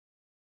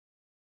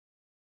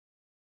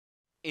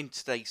In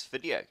today's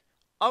video,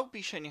 I'll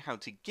be showing you how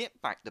to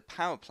get back the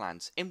power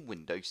plans in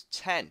Windows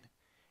 10.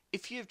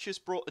 If you have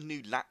just brought a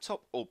new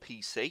laptop or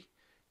PC,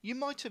 you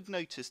might have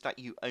noticed that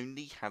you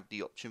only have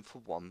the option for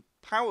one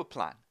power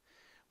plan,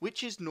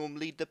 which is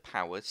normally the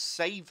power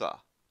saver.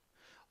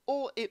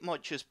 Or it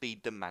might just be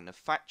the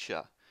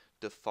manufacturer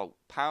default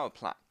power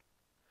plan.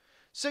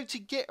 So to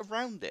get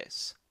around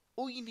this,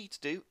 all you need to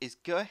do is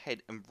go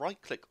ahead and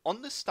right click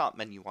on the start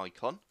menu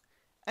icon,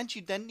 and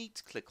you then need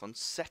to click on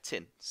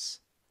settings.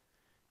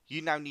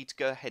 You now need to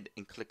go ahead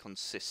and click on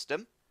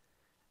system,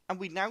 and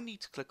we now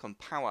need to click on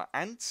power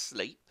and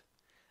sleep,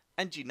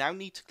 and you now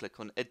need to click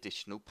on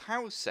additional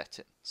power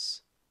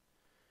settings.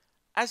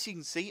 As you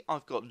can see,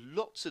 I've got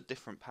lots of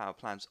different power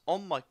plans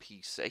on my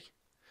PC,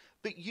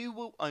 but you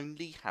will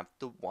only have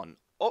the one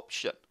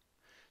option.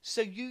 So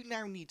you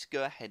now need to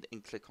go ahead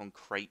and click on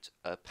create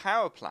a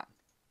power plan.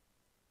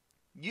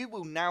 You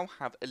will now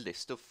have a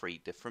list of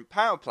 3 different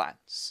power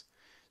plans.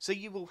 So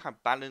you will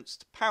have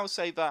balanced, power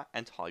saver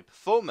and high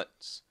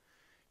performance.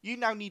 You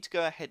now need to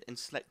go ahead and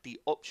select the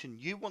option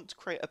you want to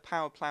create a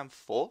power plan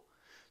for.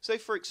 So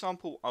for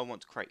example, I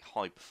want to create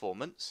high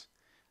performance,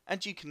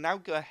 and you can now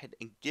go ahead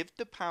and give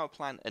the power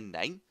plan a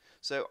name.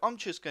 So I'm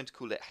just going to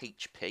call it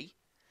HP,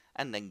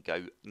 and then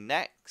go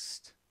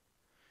next.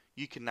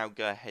 You can now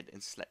go ahead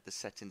and select the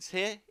settings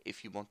here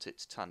if you want it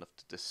to turn off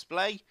the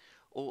display,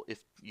 or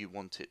if you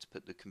want it to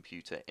put the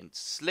computer in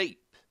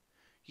sleep.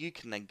 You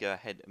can then go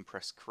ahead and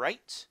press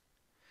create.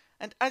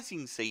 And as you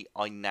can see,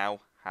 I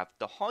now have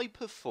the high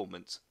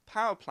performance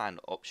power plan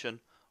option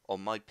on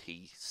my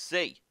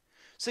PC.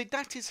 So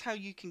that is how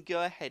you can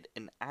go ahead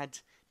and add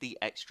the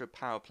extra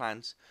power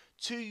plans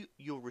to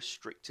your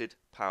restricted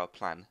power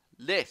plan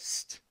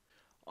list.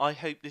 I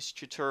hope this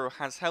tutorial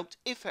has helped.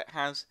 If it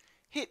has,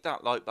 hit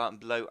that like button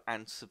below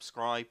and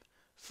subscribe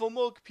for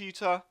more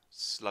computer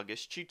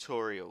sluggish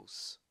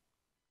tutorials.